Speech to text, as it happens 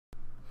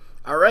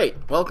Alright,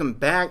 welcome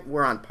back.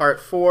 We're on part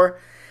 4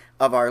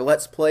 of our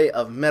Let's Play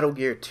of Metal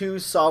Gear 2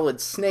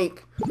 Solid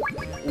Snake.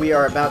 We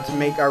are about to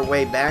make our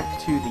way back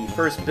to the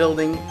first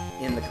building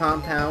in the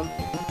compound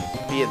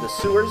via the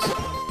sewers.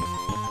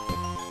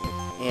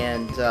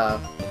 And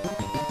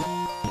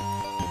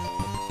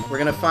we're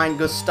going to find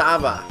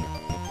Gustava,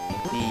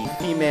 the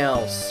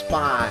female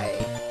spy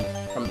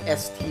from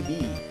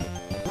STB.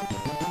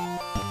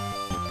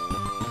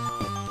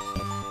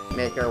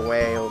 Make our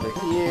way over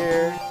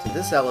here to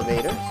this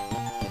elevator.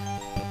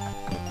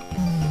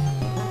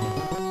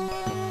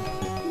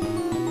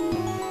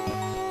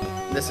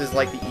 This is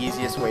like the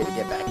easiest way to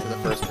get back to the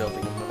first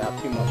building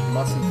without too much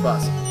muss and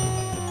fuss.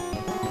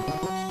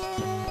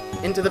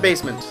 Into the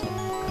basement.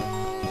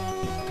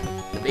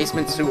 The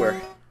basement sewer.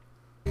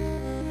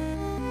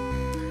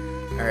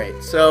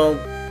 Alright, so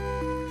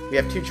we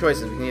have two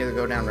choices. We can either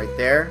go down right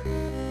there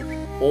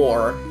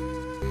or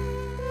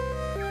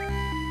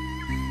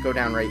go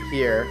down right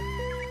here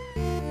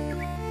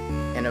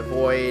and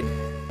avoid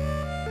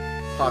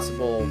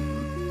possible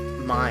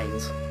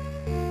mines.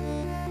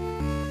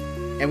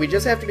 And we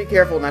just have to be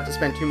careful not to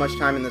spend too much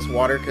time in this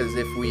water, because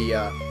if we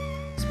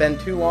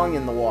spend too long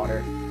in the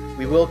water,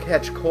 we will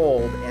catch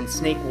cold and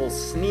Snake will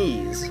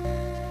sneeze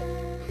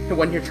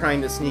when you're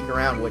trying to sneak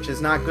around, which is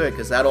not good,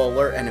 because that'll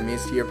alert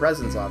enemies to your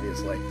presence,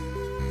 obviously.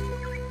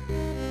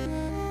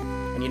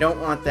 And you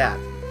don't want that.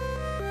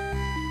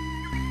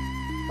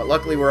 But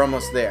luckily we're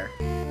almost there.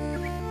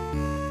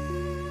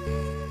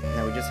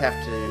 Now we just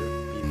have to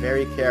be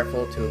very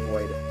careful to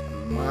avoid a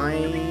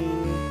mine.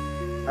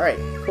 Alright,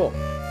 cool.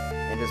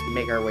 And just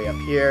make our way up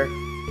here.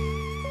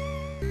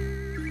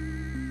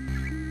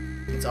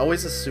 It's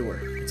always a sewer.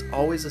 It's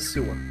always a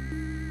sewer.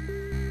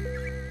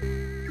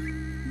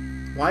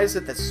 Why is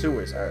it that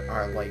sewers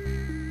are like,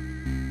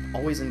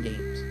 always in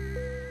games?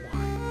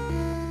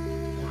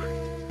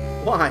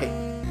 Why?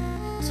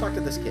 Let's talk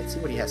to this kid, see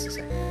what he has to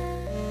say.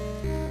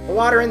 The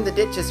water in the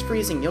ditch is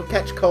freezing. You'll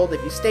catch cold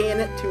if you stay in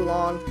it too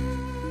long.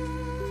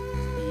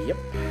 Yep.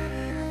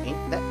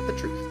 Ain't that the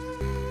truth?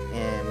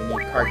 And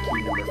we need card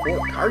key number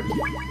 4. Card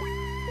key?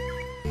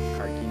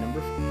 Card key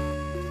number 4.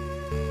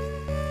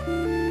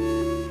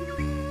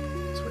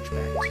 Switch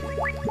back to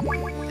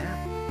that.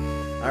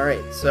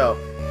 Alright, so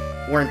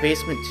we're in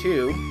basement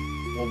 2.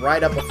 We'll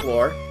ride up a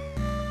floor,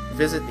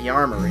 visit the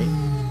armory,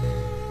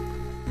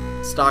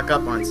 stock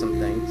up on some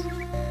things.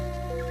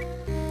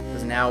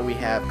 Because now we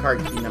have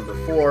card key number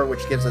 4,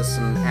 which gives us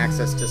some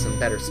access to some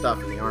better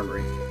stuff in the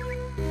armory.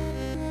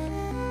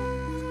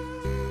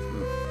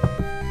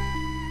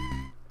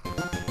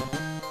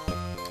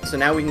 So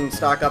now we can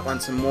stock up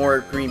on some more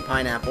green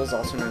pineapples,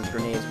 also known as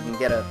grenades. We can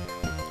get an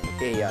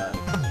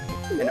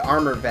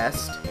armor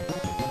vest.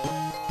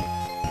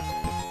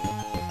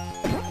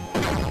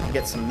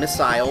 Get some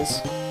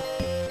missiles.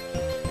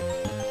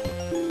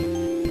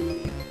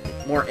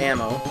 More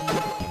ammo.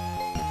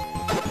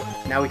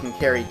 Now we can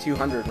carry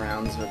 200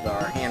 rounds with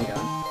our handgun,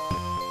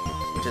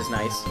 which is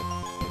nice.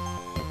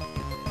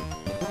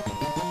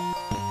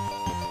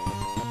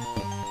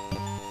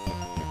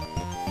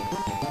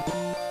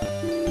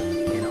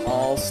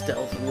 All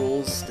stealth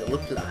rules still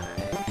apply.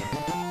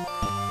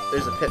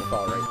 There's a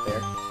pitfall right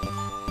there.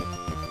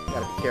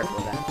 Gotta be careful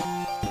of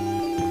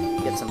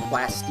that. Get some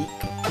plastic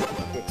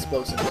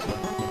explosives.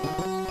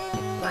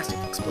 Plastic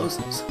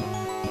explosives.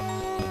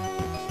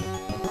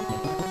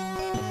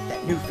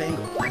 That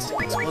newfangled plastic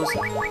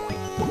explosive.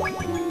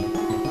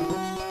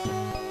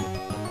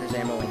 There's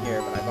ammo in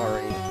here, but I've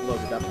already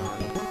loaded up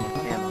on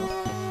ammo.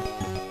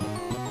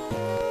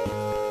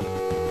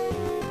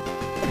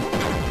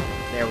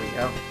 There we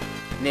go.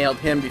 Nailed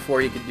him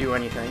before he could do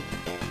anything.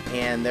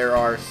 And there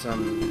are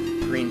some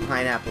green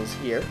pineapples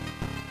here.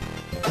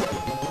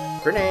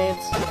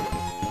 Grenades!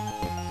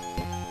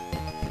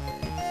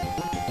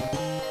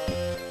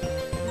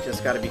 We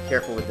just gotta be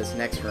careful with this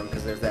next room,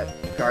 because there's that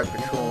guard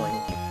patrolling,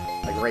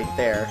 like right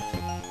there.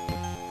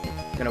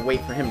 I'm gonna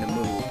wait for him to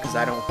move, because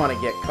I don't want to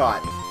get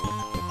caught.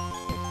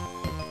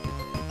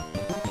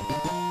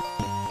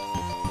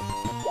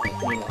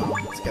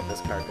 Meanwhile, let's get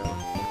this car going.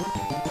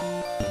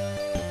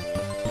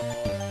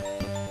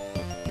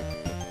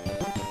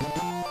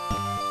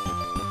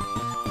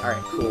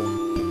 Alright, cool.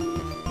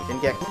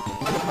 Didn't get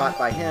caught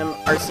by him.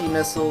 RC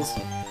missiles.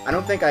 I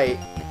don't think I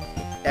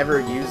ever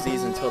use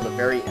these until the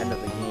very end of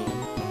the game.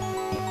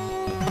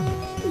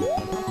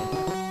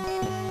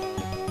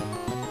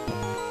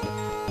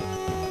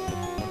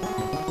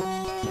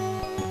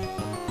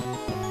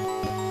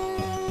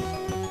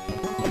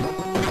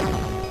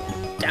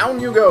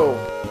 Down you go!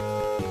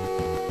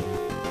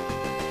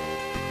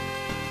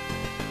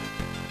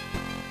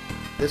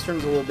 This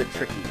room's a little bit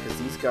tricky, because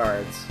these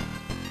guards...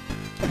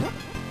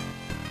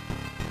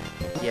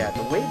 Yeah,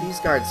 the way these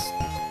guards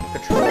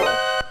patrol...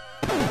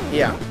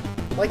 Yeah,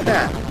 like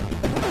that.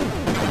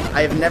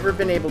 I have never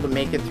been able to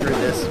make it through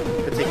this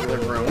particular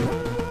room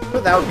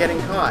without getting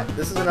caught.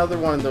 This is another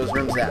one of those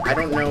rooms that I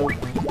don't know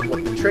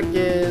what the trick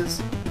is,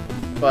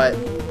 but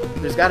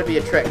there's got to be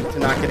a trick to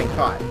not getting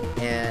caught,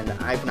 and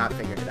I've not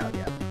figured it out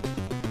yet.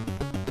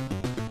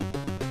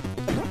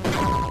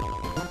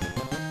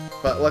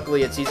 But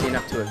luckily it's easy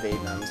enough to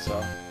evade them,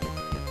 so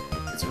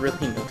it's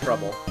really no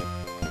trouble.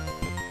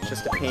 It's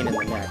just a pain in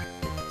the neck.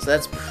 So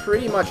that's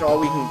pretty much all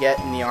we can get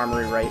in the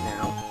armory right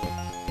now.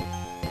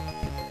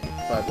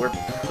 But we're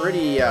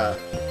pretty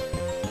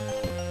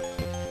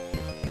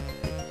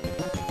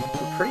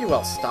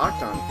well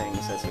stocked on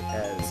things as it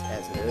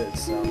is,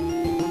 so.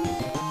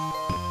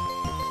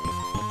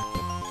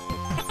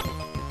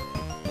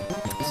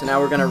 So now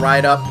we're gonna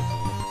ride up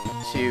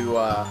to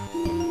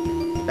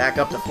back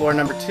up to floor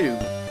number 2.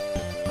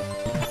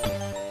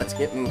 Let's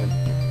get moving.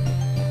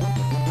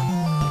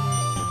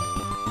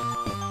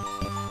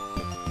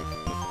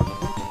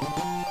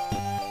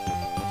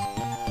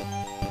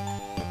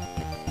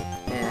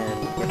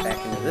 And get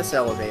back into this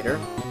elevator.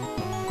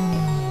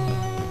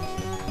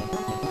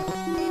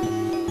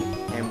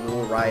 And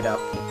we'll ride up.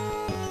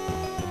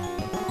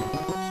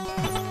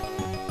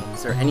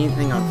 Is there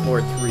anything on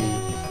floor 3?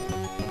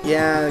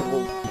 Yeah,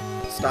 we'll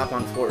stop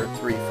on floor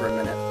 3 for a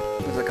minute.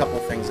 There's a couple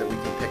things that we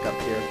can pick up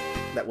here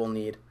that we'll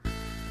need.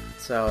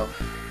 So,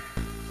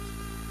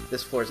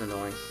 this floor's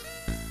annoying.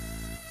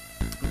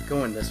 I'll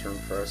go in this room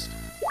first.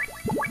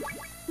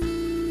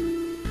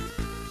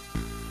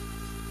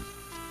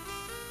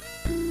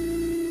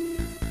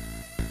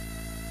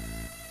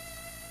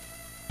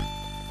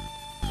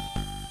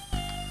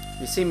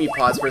 You see me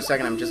pause for a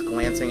second, I'm just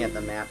glancing at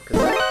the map,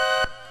 because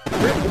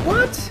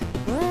what?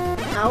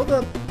 How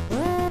the...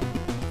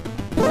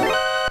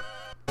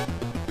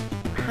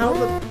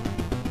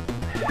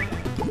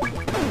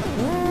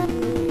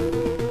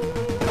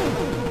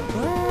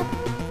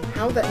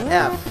 How the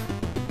F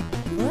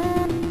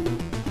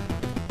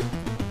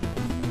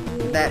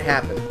did that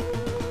happen?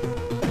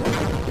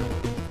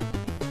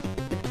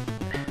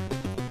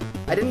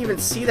 I didn't even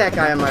see that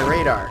guy on my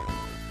radar.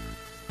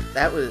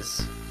 That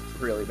was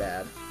really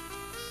bad.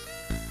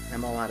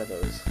 I'm all out of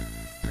those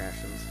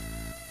rations.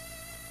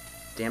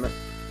 Damn it.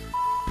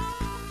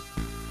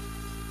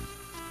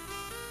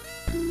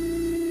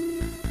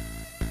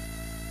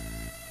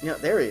 Yeah,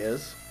 there he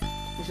is.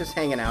 He's just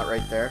hanging out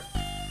right there.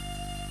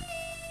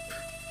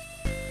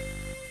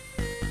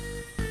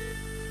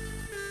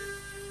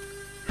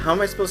 How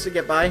am I supposed to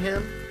get by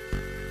him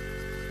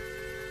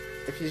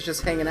if he's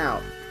just hanging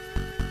out?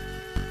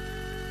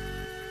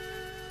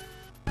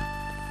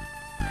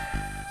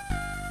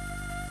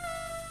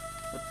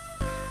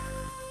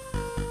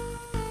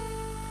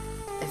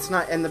 It's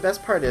not, and the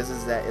best part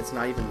is that it's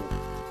not even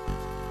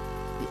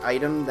the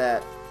item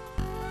that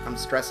I'm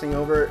stressing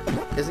over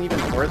isn't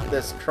even worth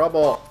this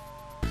trouble.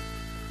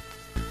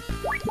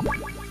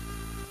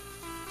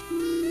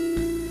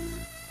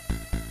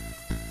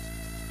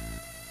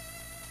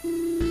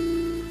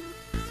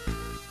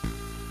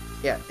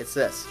 Yeah, it's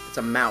this. It's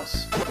a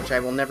mouse, which I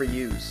will never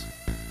use.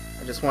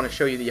 I just want to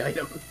show you the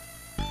item.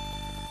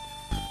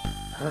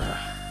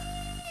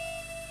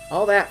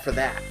 All that for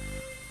that.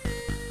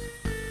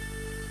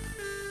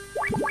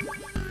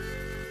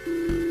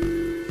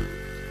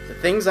 The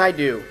things I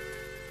do.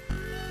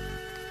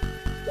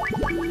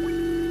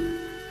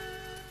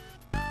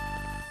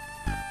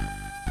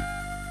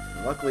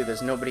 Luckily,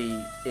 there's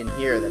nobody in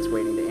here that's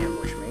waiting to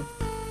ambush me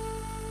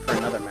for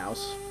another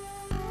mouse.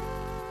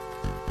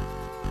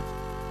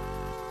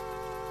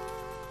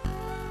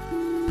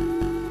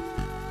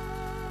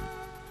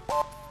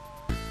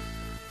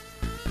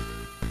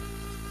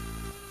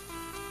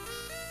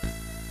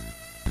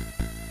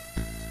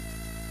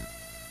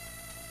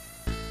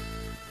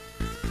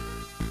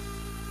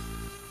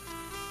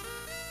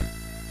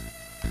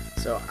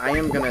 So I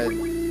am gonna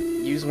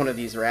use one of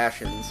these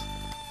rations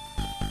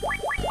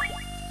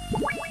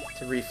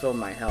to refill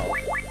my health,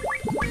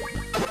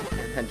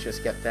 and then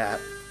just get that.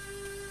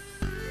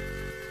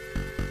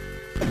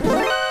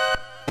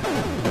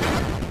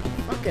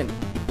 Fucking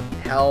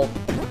hell.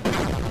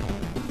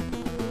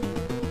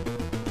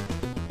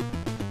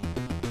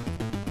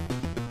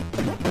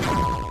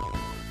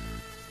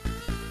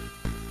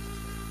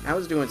 I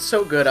was doing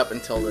so good up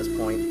until this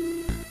point,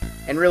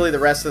 and really the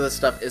rest of the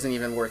stuff isn't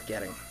even worth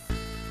getting.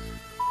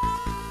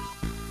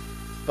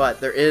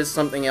 But there is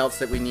something else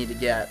that we need to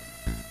get.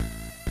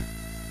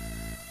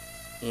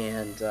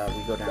 And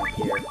we go down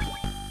here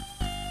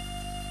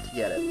to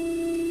get it.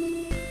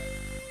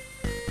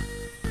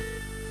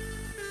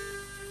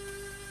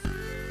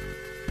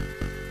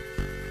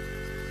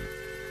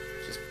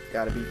 Just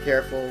gotta be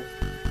careful.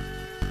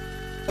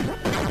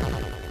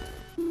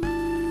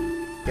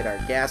 Get our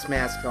gas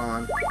mask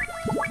on.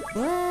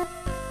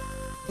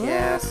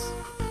 Gas.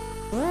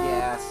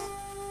 Gas.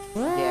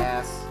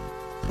 Gas.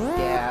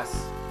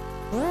 Gas.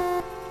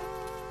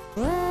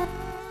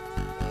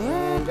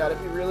 And gotta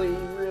be really,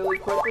 really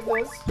quick with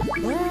this.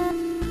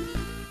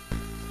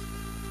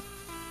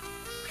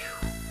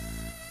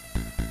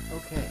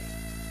 Okay.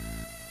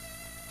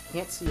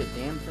 Can't see a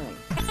damn thing.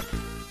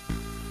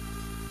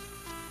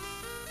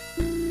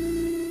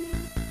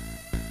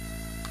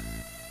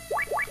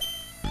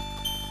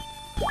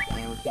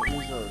 And we can't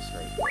use those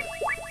right here.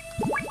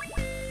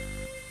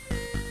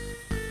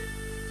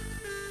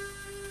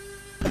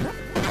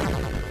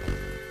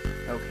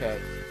 Okay.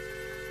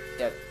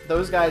 Yeah,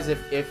 those guys,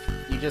 if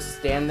you just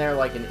stand there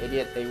like an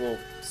idiot, they will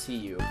see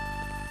you.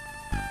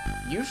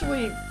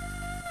 Usually,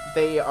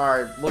 they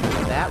are looking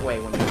that way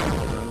when they enter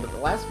the room, but the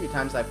last few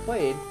times I've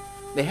played,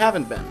 they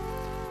haven't been.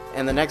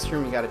 And the next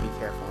room you gotta be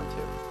careful in, too.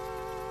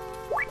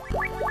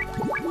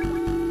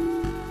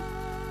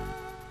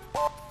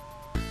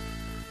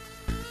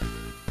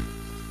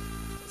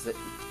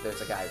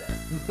 There's a guy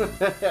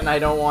there. And I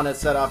don't want to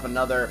set off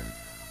another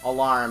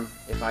alarm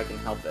if I can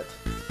help it.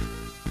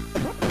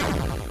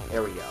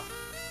 There we go.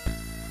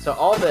 So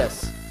all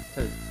this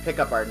to pick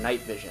up our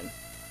night vision,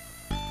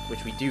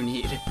 which we do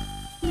need.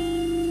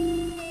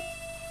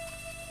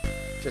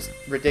 Just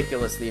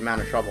ridiculous the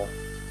amount of trouble.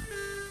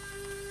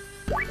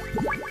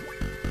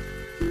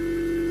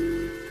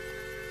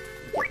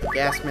 Get the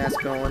gas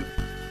mask going.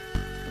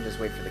 And just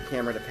wait for the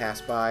camera to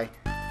pass by.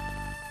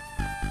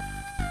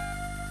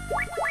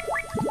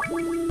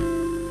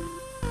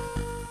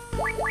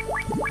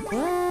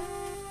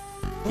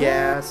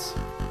 Yes.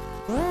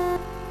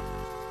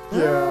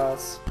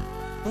 Yes.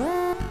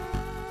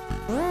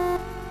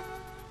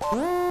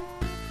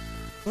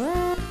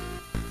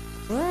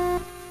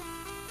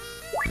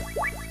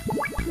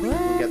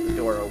 We'll get the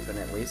door open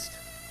at least.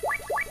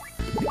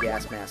 Keep the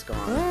gas mask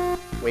on.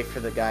 Wait for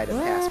the guy to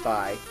pass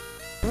by.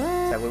 So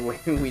that way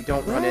we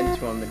don't run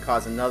into him and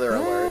cause another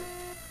alert.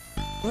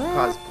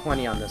 Caused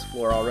plenty on this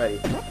floor already.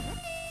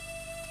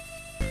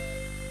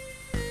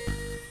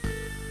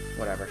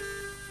 Whatever.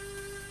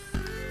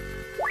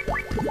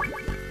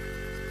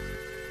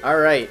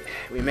 Alright,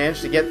 we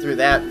managed to get through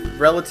that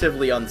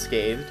relatively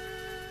unscathed.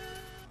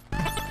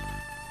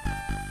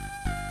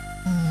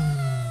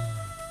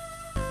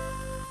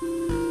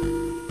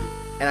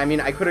 And I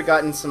mean, I could have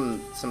gotten some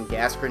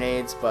gas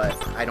grenades, but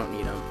I don't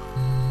need them.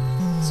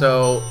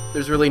 So,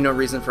 there's really no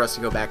reason for us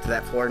to go back to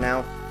that floor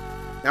now.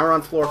 Now we're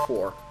on floor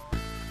 4.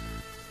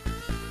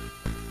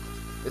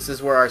 This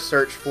is where our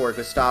search for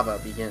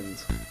Gustava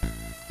begins.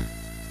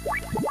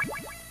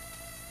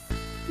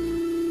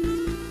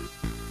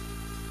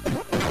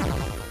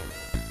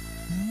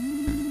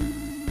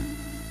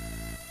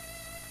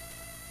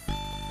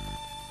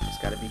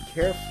 Just gotta be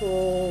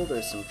careful.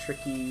 There's some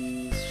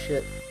tricky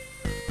shit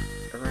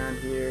around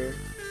here.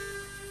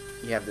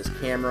 You have this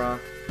camera.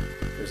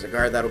 There's a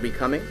guard that'll be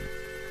coming.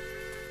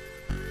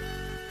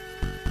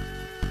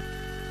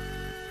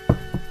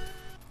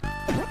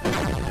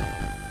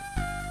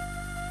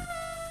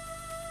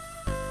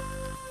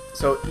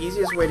 So,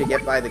 easiest way to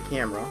get by the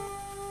camera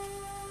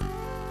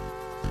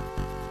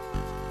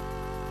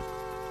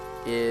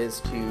is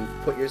to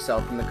put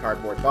yourself in the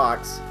cardboard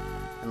box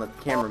and let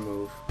the camera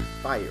move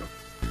by you.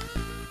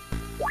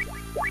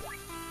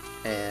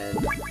 And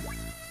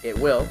it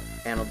will,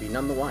 and it'll be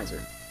none the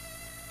wiser.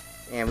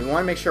 And we want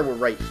to make sure we're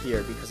right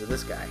here because of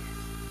this guy.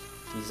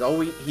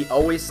 He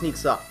always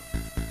sneaks up.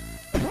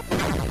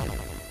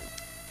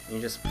 And you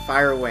just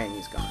fire away and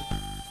he's gone.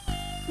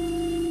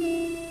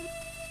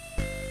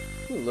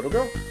 Ooh, little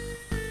girl.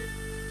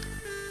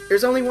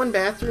 There's only one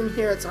bathroom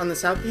here. It's on the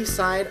southeast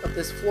side of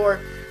this floor.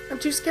 I'm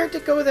too scared to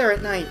go there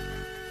at night.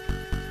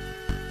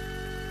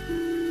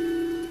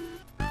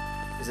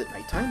 Is it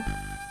nighttime?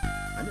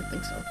 I didn't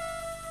think so.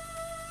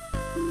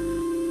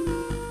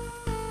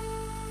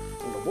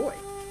 Little boy.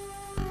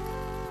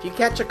 If you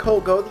catch a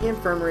cold, go to the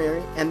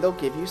infirmary and they'll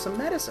give you some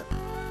medicine.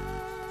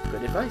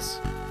 Good advice,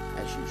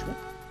 as usual.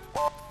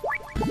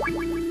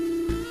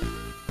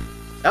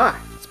 Ah,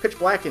 it's pitch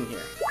black in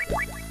here.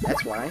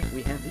 That's why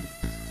we have these.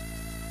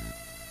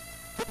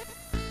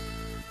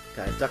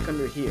 Gotta duck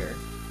under here.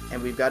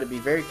 And we've got to be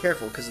very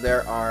careful because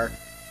there are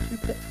 2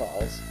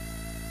 pitfalls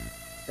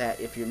that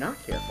if you're not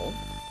careful,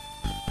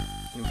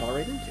 you can fall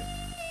right into.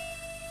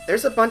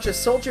 There's a bunch of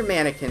soldier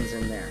mannequins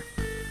in there.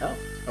 Oh,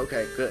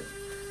 okay, good.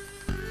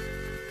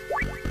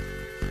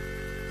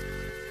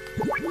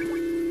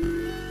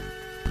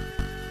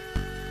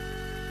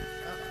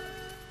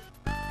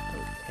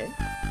 Okay.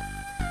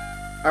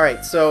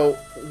 Alright, so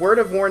word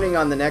of warning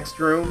on the next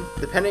room.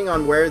 Depending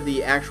on where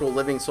the actual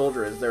living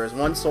soldier is, there is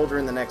 1 soldier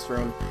in the next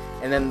room,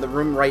 and then the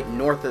room right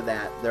north of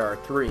that, there are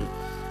 3.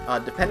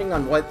 Depending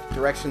on what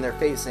direction they're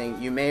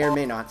facing, you may or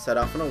may not set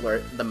off an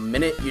alert the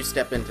minute you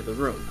step into the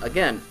room.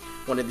 Again,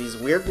 one of these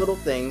weird little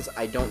things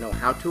I don't know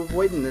how to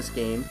avoid in this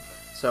game,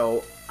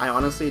 so I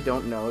honestly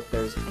don't know if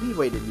there's any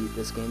way to beat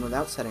this game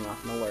without setting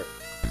off an alert.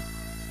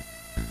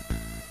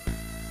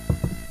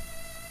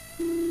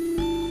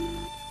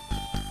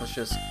 Let's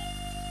just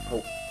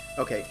hope.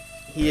 Okay,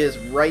 he is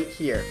right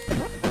here.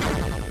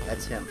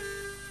 That's him.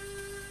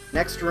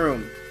 Next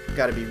room.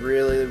 Gotta be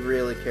really,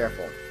 really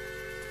careful.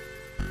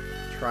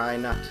 Try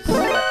not to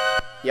slip.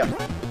 Yep.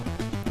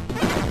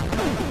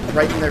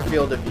 Right in their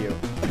field of view.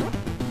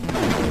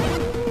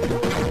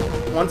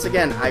 Once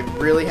again, I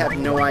really have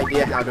no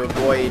idea how to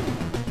avoid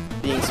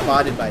being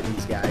spotted by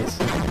these guys.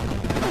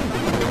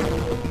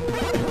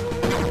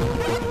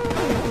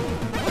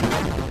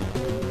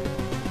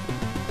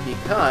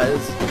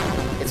 Because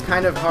it's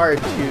kind of hard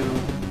to,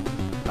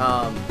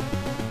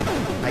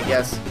 I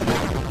guess,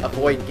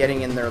 avoid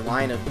getting in their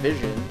line of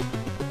vision.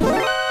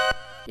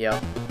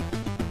 Yep.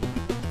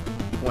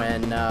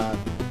 when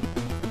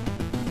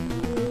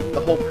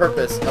the whole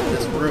purpose of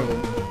this room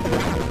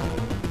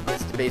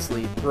is to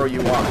basically throw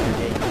you off your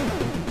game.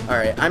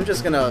 Alright, I'm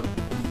just gonna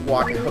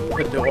walk and hook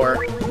the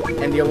door,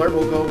 and the alert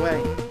will go away.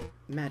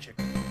 Magic.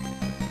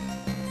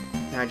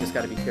 Now I just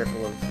gotta be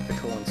careful of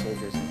patrolling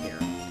soldiers in here.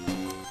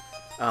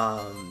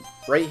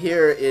 Right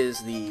here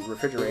is the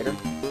refrigerator.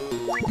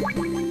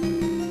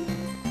 You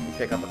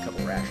pick up a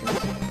couple rations.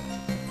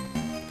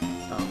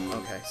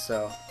 Oh, okay,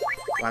 so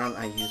why don't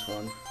I use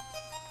one?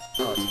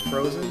 Oh, it's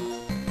frozen?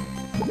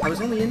 I was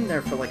only in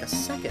there for like a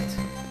second.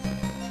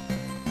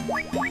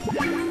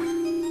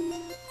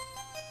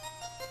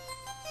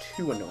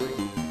 Too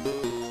annoying.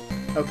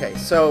 Okay,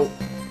 so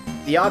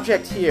the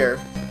object here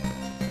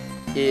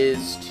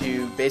is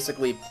to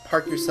basically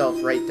park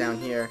yourself right down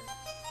here.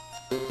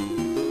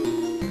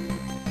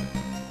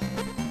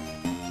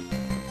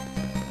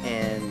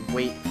 And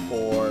wait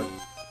for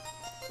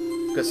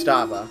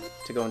Gustava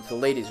to go into the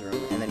ladies' room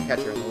and then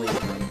catch her in the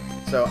ladies' room.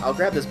 So I'll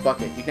grab this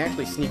bucket. You can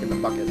actually sneak in the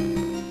bucket,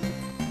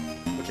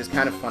 which is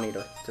kind of funny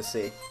to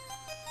see.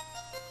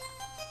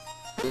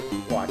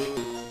 Watch.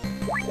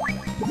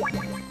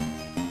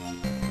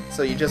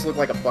 So you just look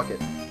like a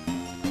bucket.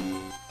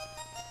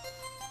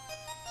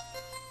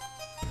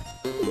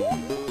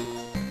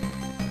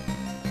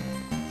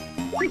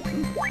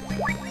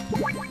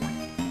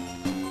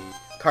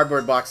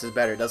 Cardboard box is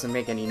better, doesn't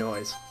make any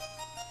noise.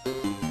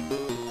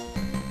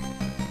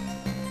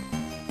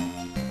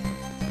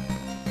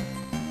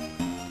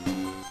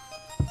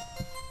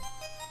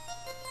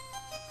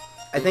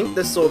 I think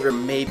this soldier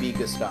may be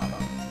Gustavo.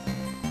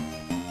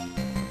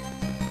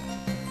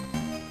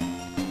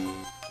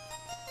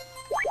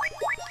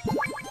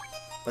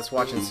 Let's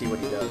watch and see what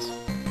he does.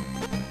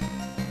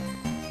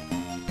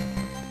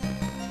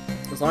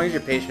 As long as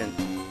you're patient,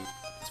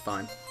 it's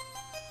fine.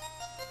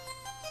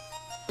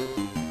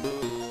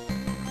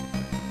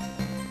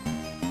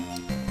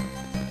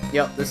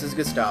 Yep, this is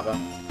Gustavo.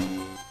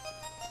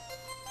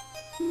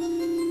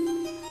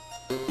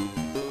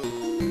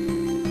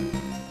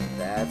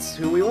 That's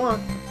who we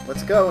want.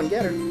 Let's go and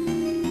get her.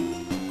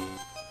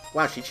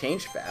 Wow, she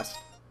changed fast.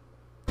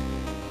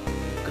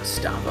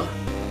 Gustavo?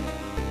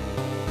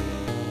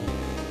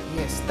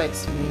 Yes,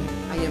 that's me.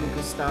 I am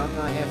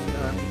Gustavo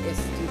after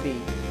S2B.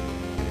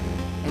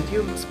 And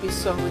you must be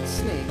Solid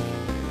Snake.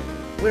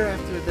 We're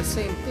after the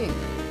same thing.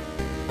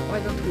 Why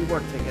don't we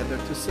work together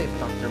to save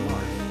Dr.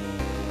 Marv?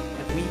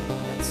 Have we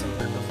met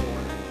somewhere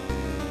before?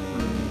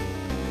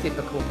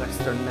 Typical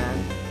Western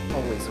man,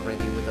 always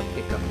ready with a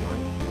pickup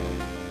line.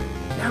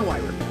 Now I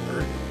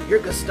remember. You're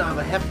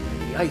Gustavo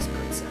Hefner, the Ice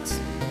Princess.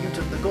 You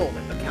took the gold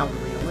at the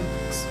Calgary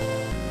Olympics.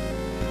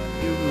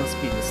 You must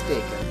be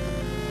mistaken.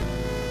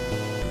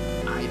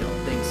 I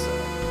don't think so.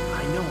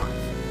 I know of.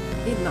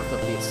 Enough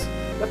of this.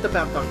 What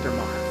about Dr.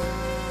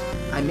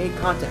 Marv? I made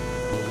contact with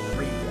him over the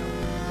radio,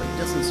 but he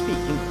doesn't speak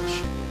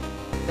English.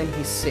 Then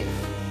he's safe.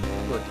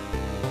 Good.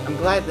 I'm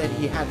glad that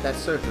he had that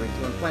surgery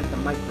to implant the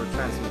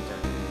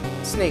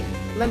microtransmitter. Snake,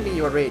 lend me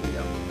your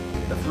radio.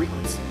 The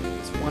frequency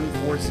is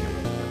 140.51.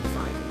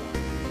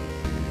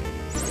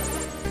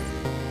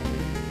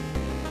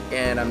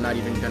 And I'm not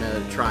even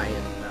gonna try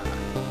and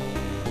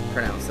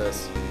pronounce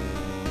this.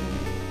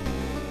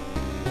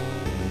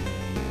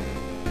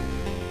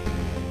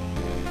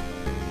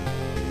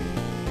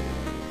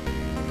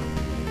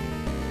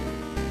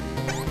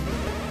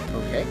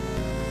 Okay.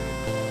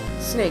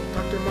 Snake,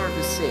 Dr. Marv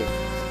is safe,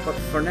 but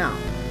for now.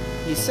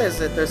 He says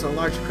that there's a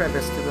large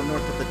crevice to the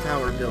north of the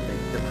tower building.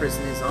 The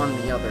prison is on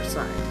the other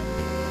side.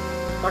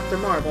 Dr.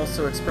 Marv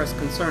also expressed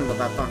concern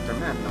about Dr.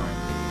 Madnar.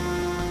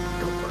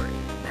 Don't worry,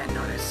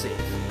 Madnar is safe.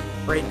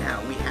 Right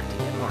now, we have to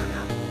get Marv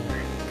out of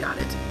there. Got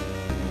it?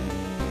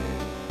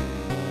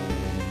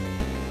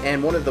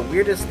 And one of the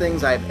weirdest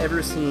things I've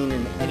ever seen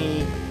in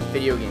any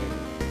video game.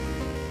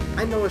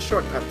 I know a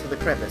shortcut to the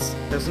crevice.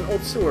 There's an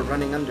old sewer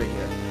running under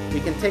here.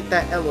 We can take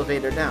that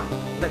elevator down.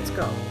 Let's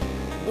go.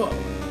 Whoa,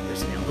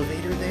 there's an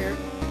elevator there?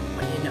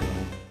 What do you know?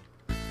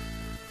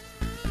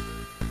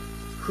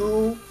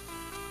 Who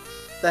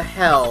the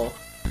hell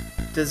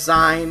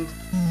designed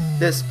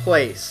this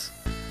place?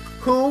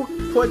 Who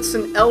puts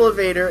an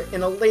elevator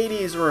in a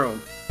ladies'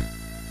 room?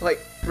 Like,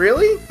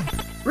 really?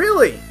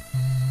 Really?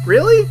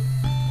 Really?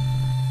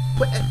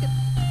 What,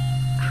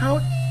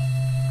 how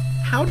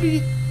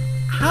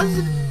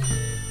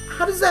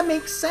does that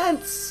make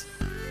sense?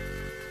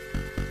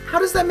 How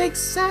does that make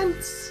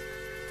sense?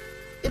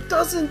 It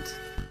doesn't.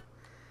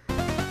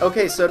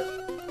 Okay, so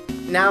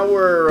now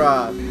we're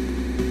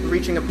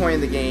reaching a point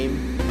in the game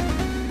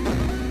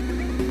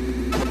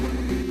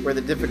where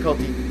the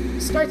difficulty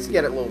starts to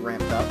get a little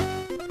ramped up.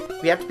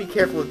 We have to be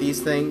careful of these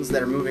things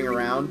that are moving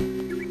around.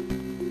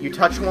 You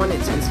touch one,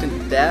 it's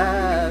instant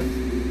death.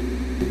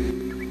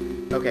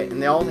 Okay,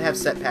 and they all have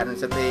set patterns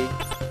that they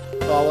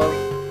follow,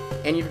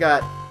 and you've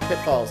got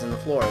pitfalls in the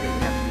floor that you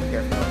have to be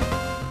careful of.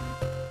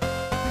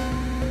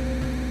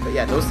 But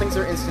yeah, those things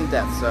are instant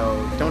death, so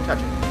don't touch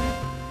it.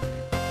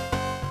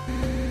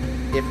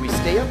 If we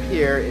stay up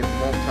here, it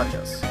won't touch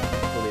us,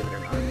 believe it or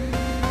not.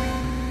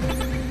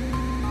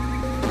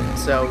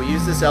 So we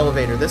use this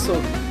elevator. This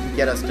will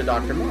get us to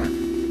Dr. Marv.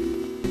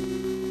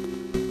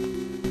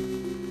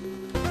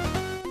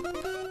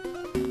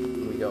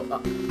 We go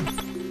up.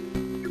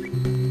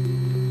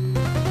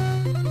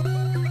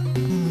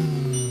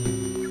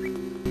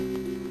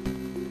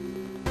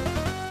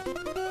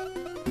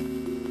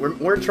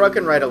 We're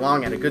trucking right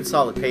along at a good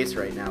solid pace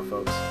right now,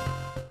 folks.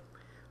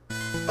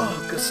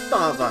 Oh,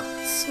 Gustava,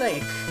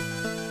 Snake.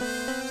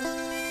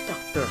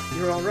 Doctor,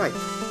 you're alright.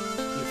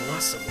 You've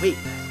lost some weight,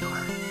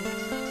 Magnar.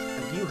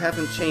 And you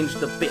haven't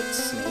changed a bit,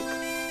 Snake.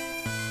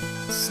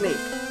 Snake,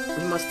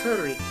 we must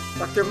hurry.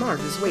 Dr.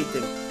 Marv is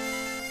waiting.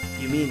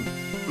 You mean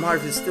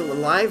Marv is still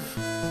alive?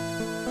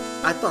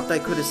 I thought I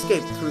could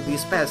escape through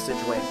this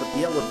passageway, but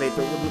the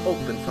elevator wouldn't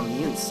open from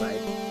the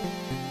inside.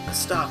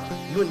 Gustava,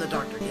 you and the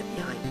doctor get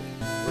behind me.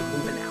 We're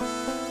moving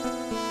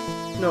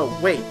out. No,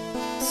 wait.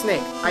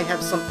 Snake, I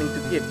have something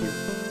to give you.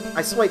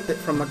 I swiped it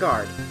from a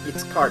guard.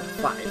 It's card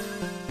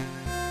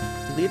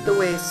 5. Lead the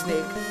way,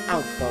 Snake.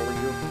 I'll follow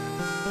you.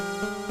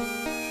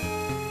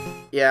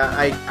 Yeah,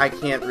 I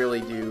can't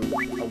really do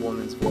a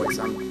woman's voice.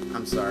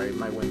 I'm sorry.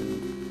 My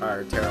women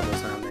are terrible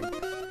sounding.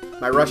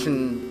 My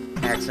Russian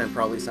accent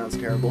probably sounds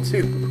terrible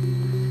too.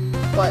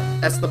 But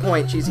that's the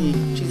point. Cheesy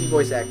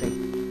voice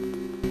acting.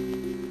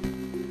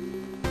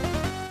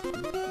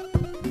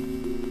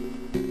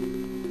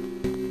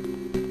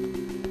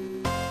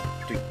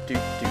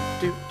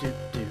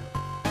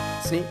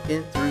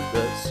 Sneaking through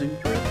the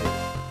super.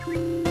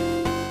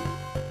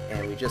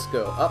 And we just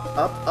go up,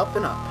 up, up,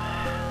 and up.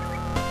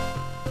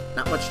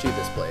 Not much to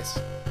this place.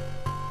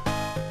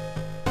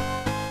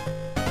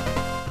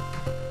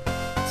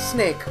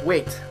 Snake,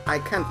 wait. I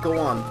can't go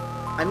on.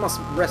 I must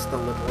rest a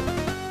little.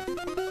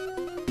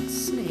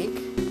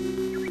 Snake?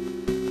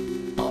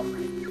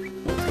 Alright,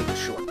 we'll take a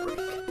short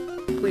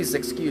break. Please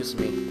excuse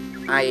me.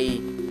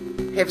 I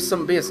have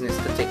some business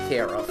to take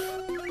care of.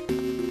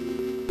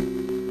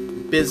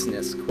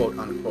 Business, quote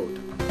unquote.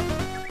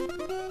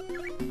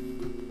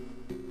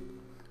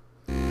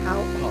 How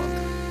odd.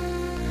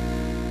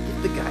 Give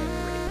the guy a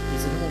break.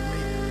 He's an old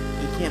man.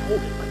 He can't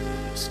hold it like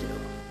he used to.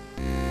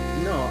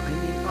 No, I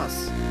mean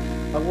us.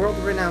 A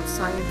world-renowned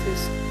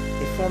scientist,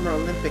 a former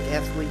Olympic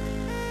athlete,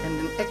 and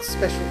an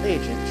ex-special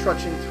agent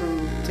trudging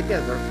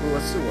together through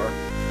a sewer.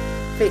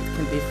 Fate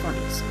can be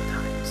funny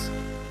sometimes.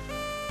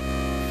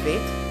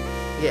 Fate?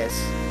 Yes,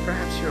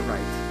 perhaps you're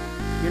right.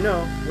 You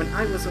know, when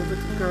I was a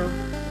little girl,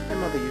 my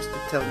mother used to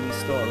tell me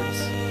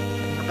stories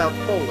about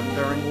Poland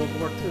during World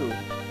War II,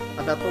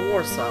 about the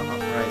Warsaw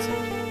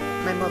Uprising.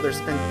 My mother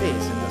spent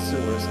days in the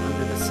sewers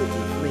under the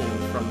city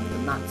fleeing from the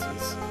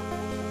Nazis.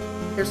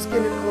 Her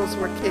skin and clothes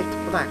were caked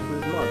black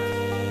with mud.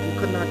 You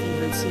could not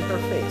even see her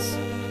face.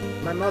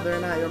 My mother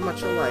and I are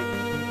much alike.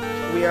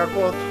 We are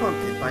both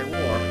haunted by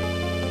war.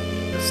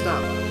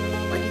 Gustavo,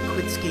 why do you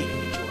quit skating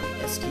and join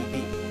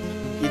STB?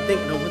 You'd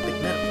think an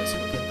Olympic medalist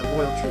would get the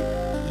royal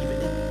treatment, even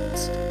in the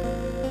East.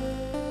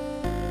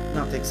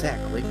 Not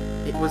exactly.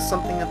 It was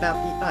something about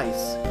the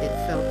ice. It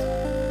felt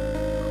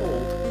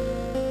cold.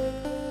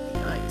 The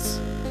ice.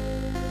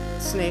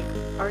 Snake,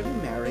 are you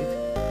married?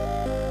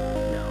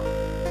 No,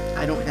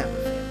 I don't have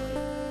a family.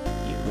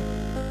 You?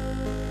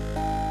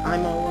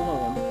 I'm all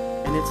alone,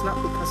 and it's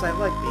not because I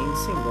like being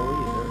single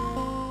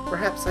either.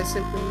 Perhaps I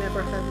simply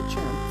never had a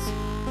chance.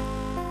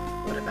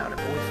 What about a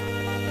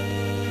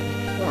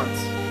boyfriend? Once.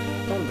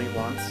 Only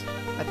once.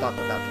 I thought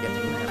about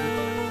getting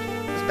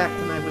married. It was back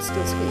when I was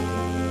still skating.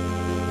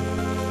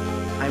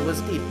 I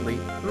was deeply,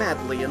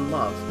 madly in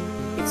love.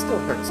 It still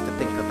hurts to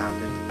think about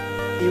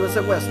it. He was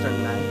a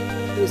Western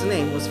man. His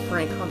name was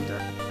Frank Hunter.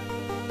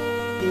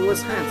 He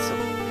was handsome,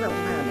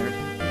 well-mannered,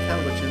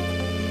 intelligent,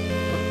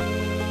 but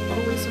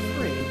always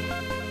afraid.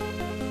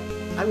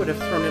 I would have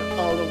thrown it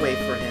all away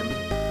for him.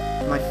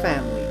 My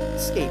family,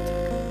 skating,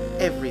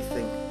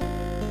 everything.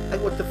 I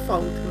would have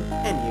followed him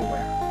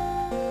anywhere.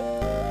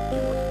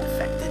 You would have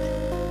defected?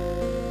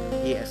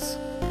 Yes,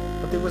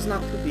 but it was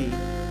not to be.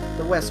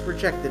 The West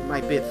rejected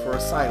my bid for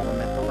asylum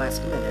at the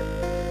last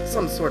minute.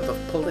 Some sort of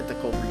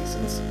political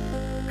reasons.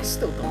 I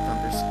still don't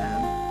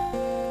understand.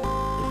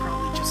 They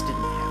probably just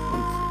didn't have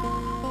room for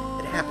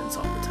me. It happens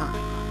all the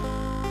time.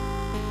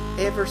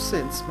 Ever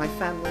since, my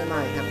family and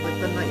I have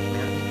lived a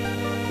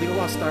nightmare. We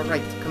lost our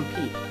right to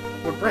compete.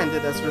 We're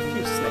branded as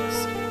refuse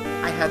snakes.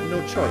 I had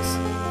no choice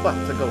but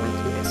to go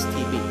into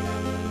STB.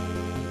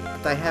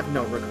 But I have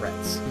no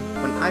regrets.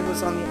 When I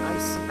was on the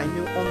ice, I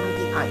knew only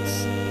the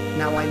ice.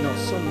 Now I know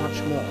so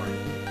much more.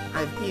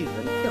 I've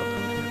even killed a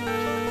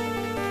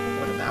man.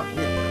 What about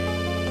him?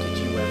 Did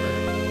you ever?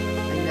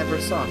 I never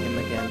saw him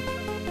again.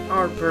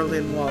 Our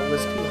Berlin Wall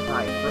was too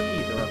high for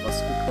either of us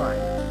to climb.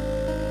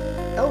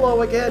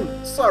 Hello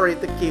again. Sorry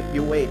to keep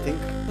you waiting.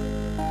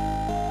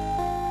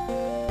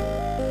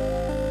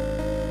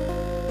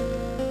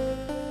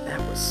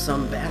 That was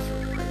some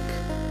bathroom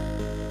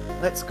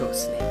break. Let's go,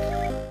 Snake.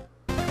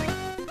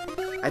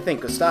 I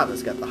think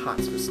Gustava's got the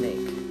hots for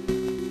Snake.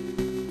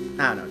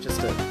 I don't know,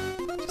 just a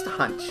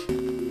hunch.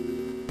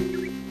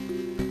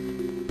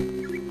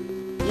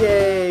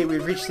 Yay!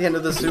 We've reached the end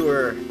of the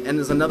sewer, and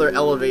there's another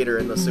elevator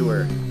in the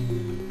sewer.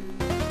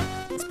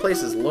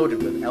 place is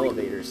loaded with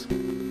elevators.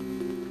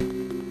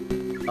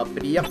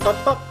 Uppity up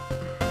up up.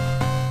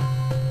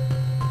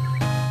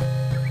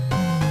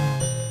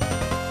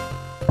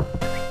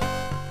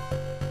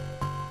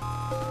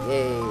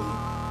 Yay.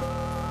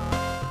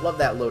 Love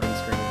that loading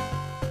screen.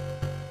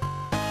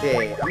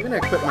 Okay, I'm gonna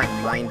equip my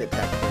mine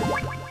detector.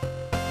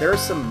 There are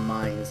some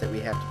mines that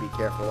we have to be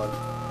careful of.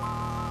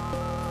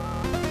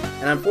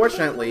 And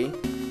unfortunately,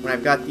 when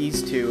I've got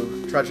these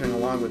two trudging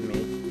along with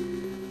me,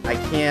 I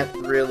can't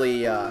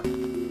really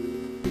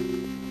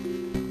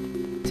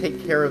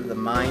take care of the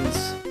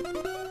mines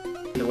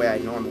the way I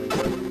normally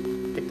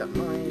would. Picked up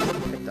mine,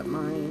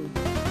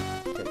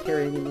 can't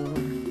carry anymore.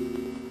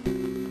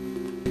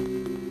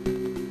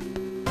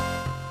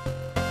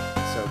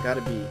 So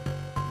gotta be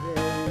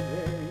very,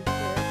 very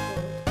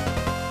careful.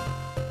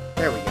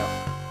 There we go.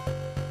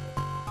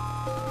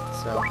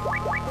 So,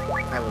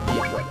 I will be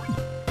equipped.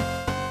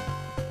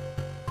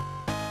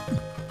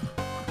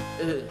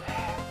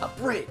 A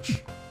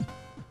bridge!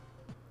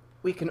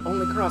 We can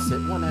only cross it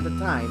one at a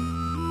time.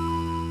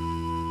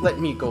 Let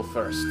me go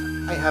first.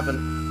 I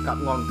haven't got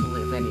long to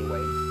live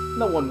anyway.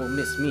 No one will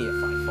miss me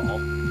if I fall.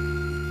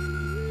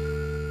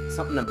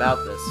 Something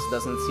about this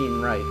doesn't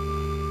seem right.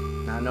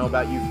 I don't know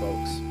about you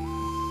folks.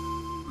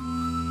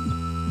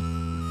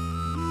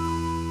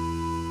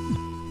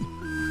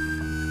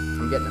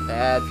 I'm getting a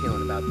bad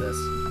feeling about this.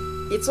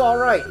 It's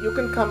alright, you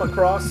can come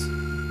across.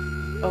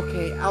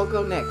 Okay, I'll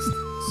go next.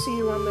 See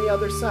you on the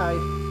other side.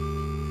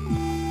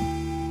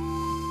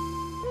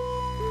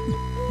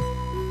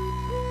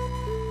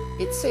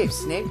 It's safe,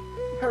 Snake.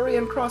 Hurry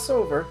and cross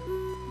over.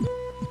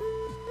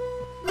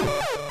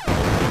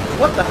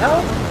 What the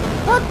hell?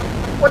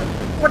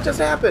 What just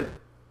happened?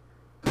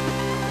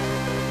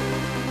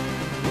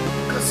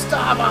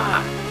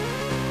 Gustava!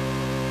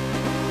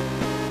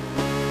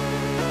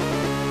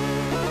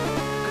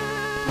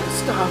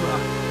 Gustava!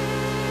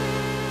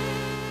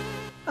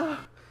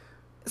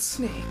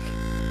 Snake.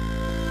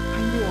 I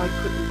knew I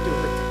couldn't do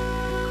it.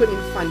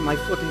 Couldn't find my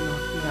footing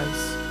off the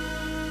ice.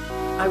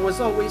 I was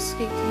always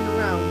skating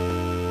around.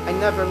 I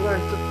never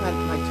learned to plant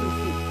my 2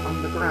 feet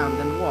on the ground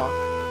and walk.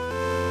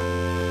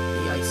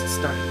 The ice is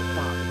starting to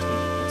thaw between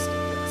the east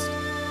and west.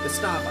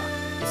 Gustava,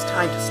 it's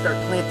time to start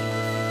planting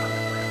your feet on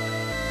the ground.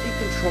 Take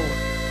control of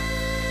your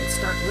life and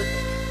start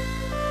living.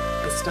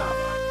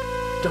 Gustava,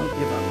 don't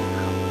give up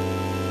now.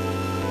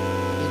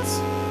 It's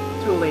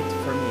too late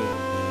for me.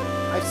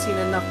 I've seen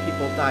enough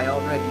people die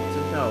already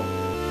to know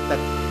that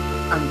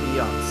I'm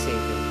beyond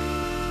saving.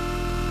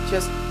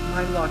 Just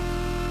my luck.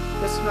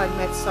 Just when I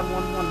met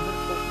someone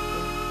wonderful.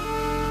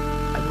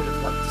 I would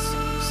have liked to see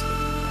you skate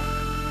again.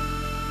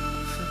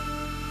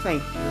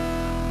 Thank you.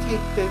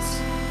 Take this.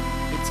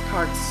 It's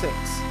card 6.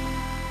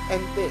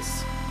 And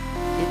this.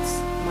 It's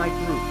my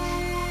brooch.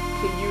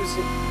 To use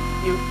it,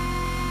 you...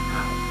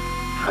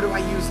 How do I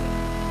use it?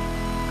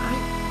 I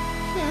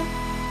can't...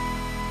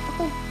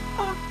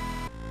 Oh,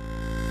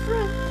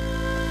 friend.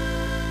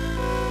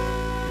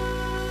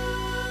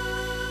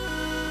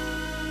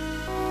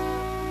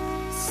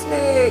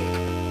 Snake!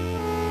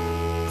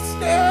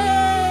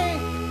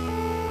 Snake!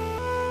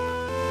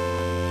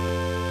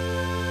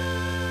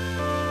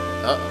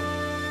 Uh-oh.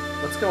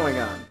 What's going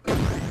on?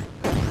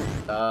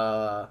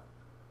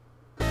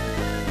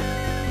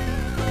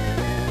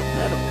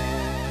 Metal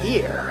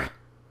here.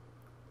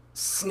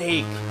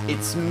 Snake,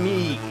 it's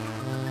me,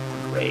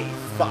 Gray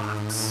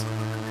Fox.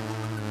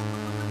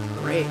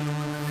 Gray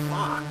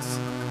Fox?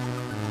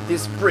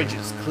 This bridge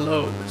is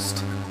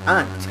closed.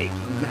 I'm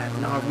taking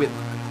Magnar with me.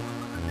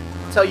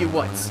 Tell you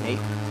what, Snake,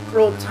 for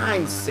old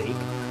time's sake,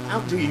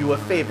 I'll do you a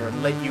favor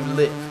and let you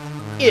live.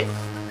 If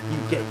you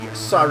get your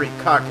sorry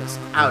carcass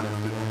out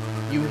of here.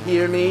 You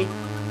hear me?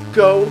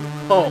 Go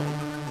home.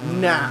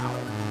 Now.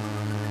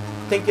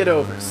 Think it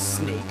over,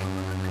 Snake.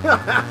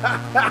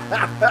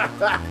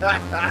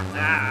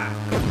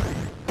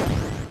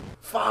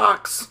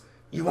 Fox!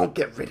 You won't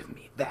get rid of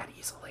me that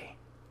easily.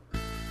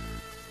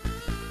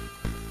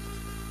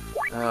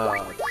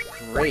 Oh,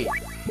 great.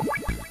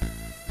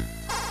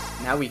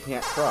 Now we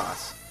can't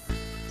cross.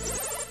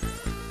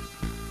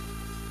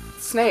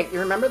 Snake, you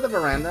remember the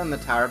veranda in the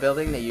tower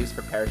building they used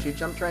for parachute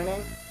jump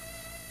training?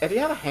 If you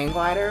have a hang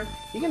glider,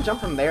 you can jump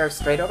from there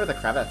straight over the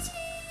crevice.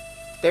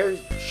 There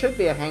should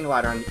be a hang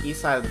glider on the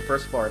east side of the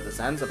first floor of the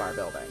Zanzibar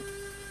building.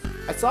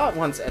 I saw it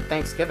once at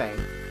Thanksgiving.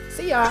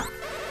 See ya!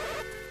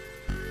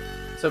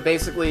 So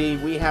basically,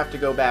 we have to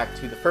go back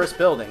to the first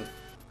building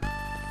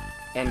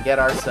and get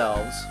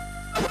ourselves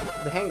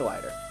the hang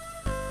glider.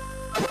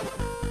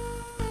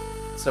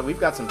 So we've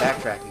got some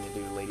backtracking to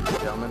do, ladies and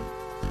gentlemen.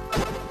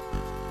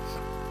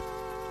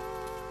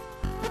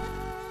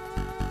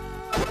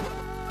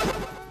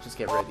 Just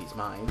get rid of these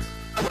mines.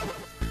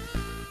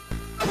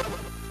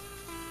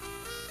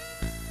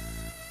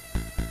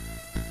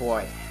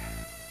 Boy.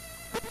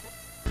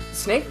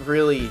 Snake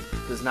really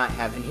does not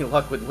have any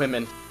luck with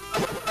women.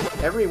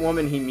 Every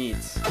woman he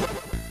meets,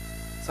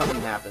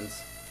 something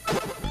happens.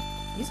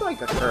 He's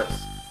like a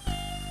curse.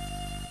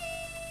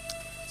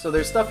 So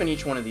there's stuff in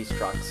each one of these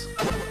trucks.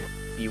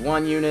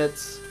 B1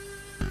 units,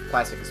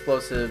 plastic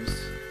explosives.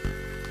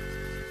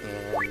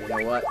 And you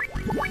know what?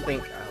 I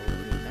think I'll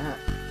need that.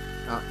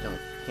 Oh,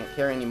 can't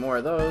carry any more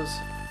of those.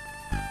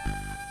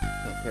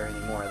 Can't carry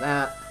any more of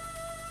that.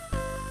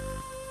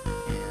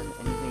 And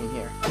anything in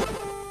here.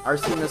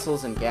 RC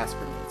missiles and gas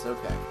grenades,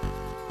 okay.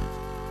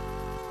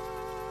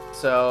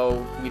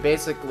 So, we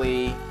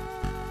basically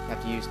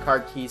have to use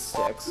card key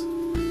 6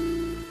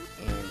 and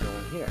go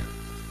in here.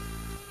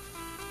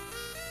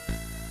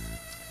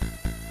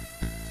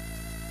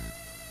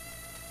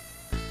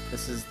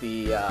 This is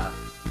the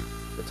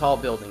tall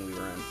building we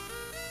were in.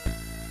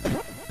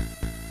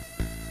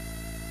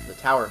 The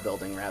tower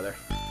building, rather.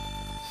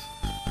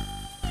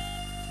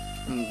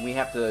 And we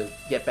have to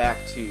get back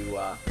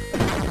to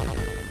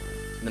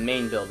the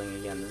main building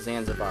again, the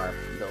Zanzibar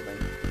building.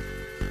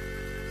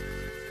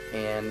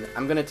 And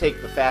I'm gonna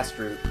take the fast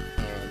route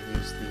and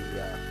use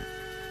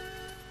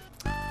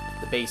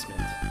the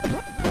basement,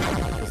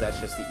 because that's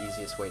just the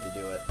easiest way to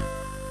do it.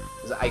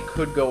 'Cause I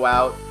could go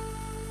out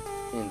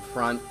in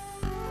front,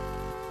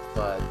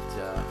 but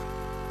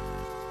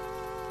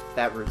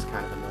that route's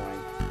kind of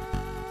annoying.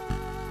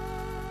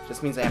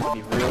 Just means I have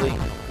to be really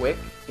quick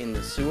in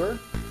the sewer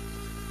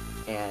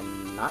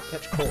and not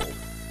catch cold.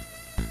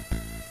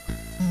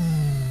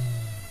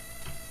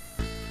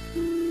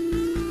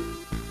 And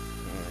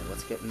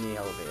let's get in the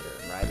elevator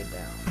and ride it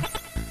down.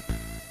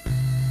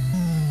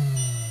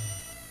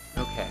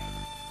 Okay.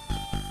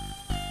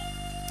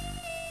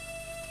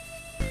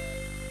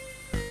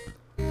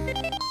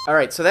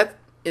 Alright, so that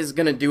is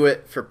going to do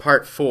it for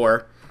part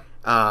 4.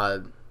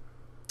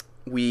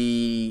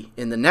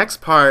 In the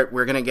next part,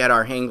 we're going to get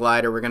our hang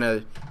glider. We're going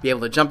to be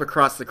able to jump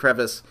across the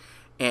crevice,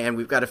 and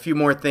we've got a few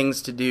more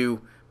things to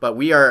do, but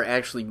we are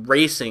actually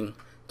racing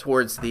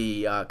towards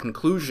the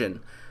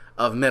conclusion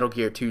of Metal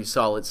Gear 2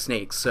 Solid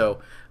Snake. So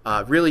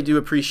really do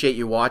appreciate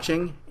you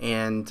watching,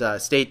 and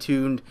stay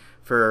tuned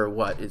for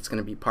it's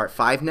going to be part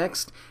 5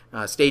 next.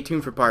 Stay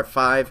tuned for part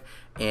 5,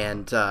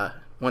 and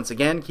once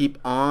again, keep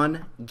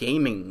on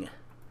gaming.